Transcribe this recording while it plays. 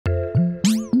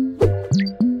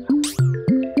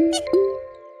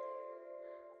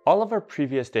All of our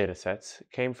previous datasets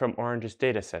came from Orange's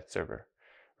dataset server.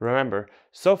 Remember,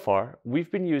 so far,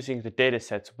 we've been using the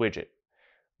datasets widget.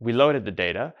 We loaded the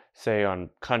data, say on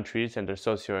countries and their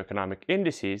socioeconomic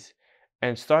indices,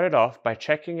 and started off by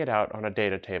checking it out on a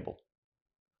data table.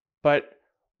 But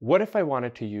what if I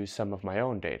wanted to use some of my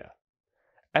own data?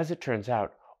 As it turns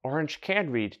out, Orange can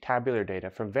read tabular data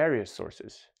from various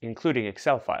sources, including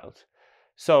Excel files.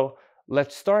 So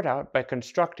let's start out by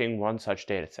constructing one such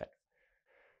dataset.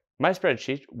 My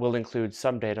spreadsheet will include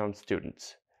some data on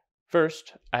students.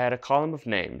 First, I add a column of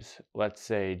names, let's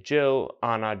say Jill,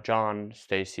 Anna, John,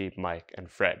 Stacy, Mike, and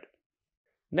Fred.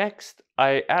 Next,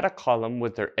 I add a column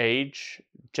with their age,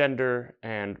 gender,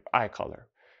 and eye color.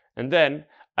 And then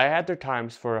I add their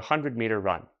times for a 100-meter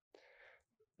run.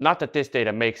 Not that this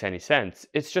data makes any sense,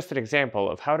 it's just an example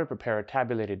of how to prepare a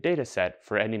tabulated dataset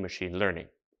for any machine learning.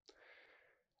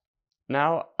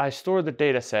 Now, I store the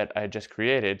dataset I just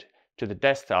created to the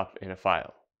desktop in a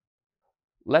file.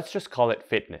 Let's just call it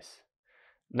fitness.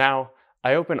 Now,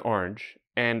 I open Orange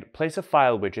and place a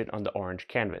file widget on the Orange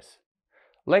canvas.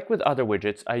 Like with other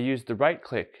widgets, I use the right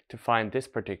click to find this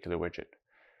particular widget.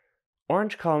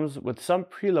 Orange comes with some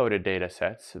preloaded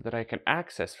datasets that I can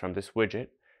access from this widget,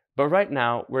 but right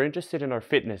now we're interested in our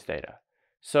fitness data.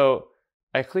 So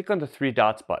I click on the 3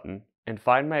 dots button and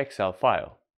find my Excel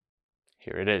file.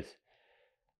 Here it is.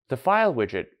 The file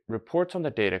widget reports on the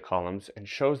data columns and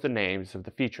shows the names of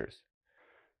the features.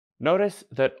 Notice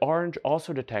that Orange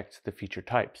also detects the feature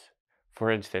types. For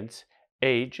instance,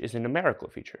 age is a numerical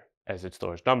feature, as it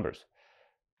stores numbers.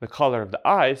 The color of the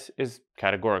eyes is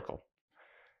categorical.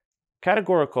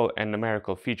 Categorical and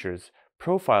numerical features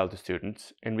profile the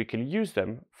students, and we can use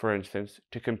them, for instance,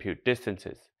 to compute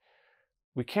distances.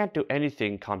 We can't do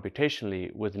anything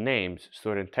computationally with names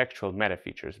stored in textual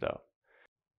metafeatures, though.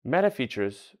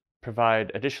 Metafeatures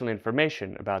provide additional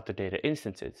information about the data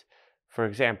instances, for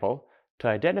example, to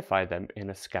identify them in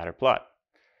a scatter plot.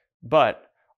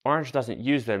 But Orange doesn't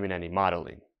use them in any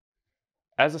modeling.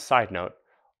 As a side note,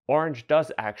 Orange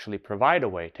does actually provide a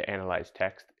way to analyze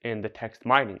text in the text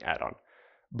mining add-on,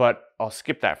 but I'll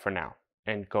skip that for now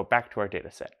and go back to our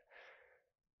dataset.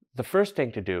 The first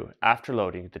thing to do after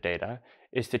loading the data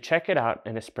is to check it out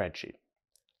in a spreadsheet.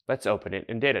 Let's open it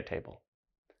in Data Table.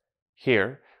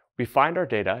 Here, we find our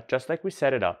data just like we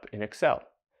set it up in Excel.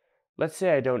 Let's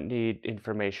say I don't need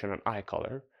information on eye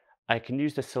color. I can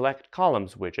use the Select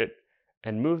Columns widget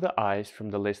and move the eyes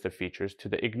from the list of features to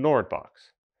the Ignored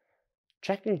box.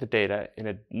 Checking the data in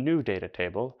a new data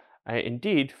table, I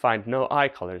indeed find no eye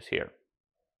colors here.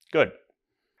 Good.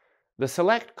 The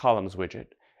Select Columns widget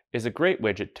is a great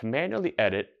widget to manually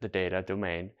edit the data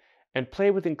domain and play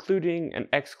with including and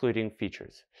excluding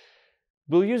features.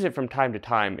 We'll use it from time to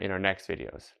time in our next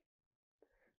videos.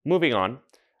 Moving on,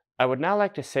 I would now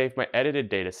like to save my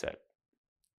edited dataset.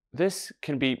 This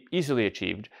can be easily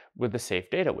achieved with the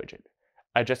Save Data widget.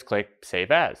 I just click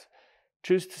Save As,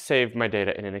 choose to save my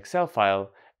data in an Excel file,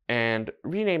 and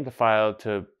rename the file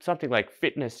to something like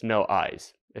Fitness No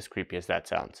Eyes, as creepy as that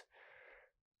sounds.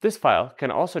 This file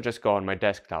can also just go on my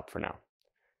desktop for now.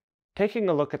 Taking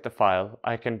a look at the file,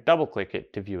 I can double-click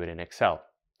it to view it in Excel.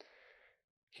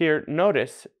 Here,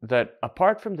 notice that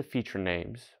apart from the feature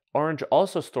names, Orange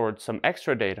also stored some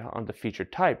extra data on the feature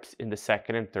types in the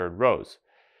second and third rows.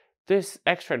 This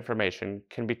extra information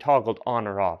can be toggled on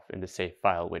or off in the Save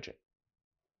File widget.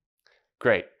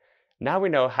 Great. Now we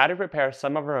know how to prepare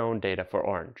some of our own data for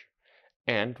Orange.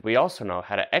 And we also know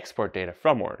how to export data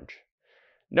from Orange.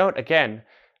 Note again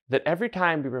that every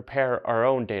time we prepare our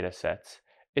own data sets,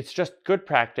 it's just good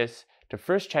practice to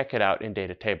first check it out in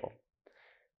Data Table.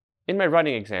 In my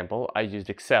running example, I used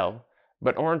Excel,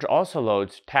 but Orange also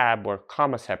loads tab or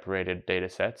comma-separated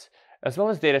datasets, as well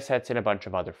as datasets in a bunch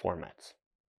of other formats.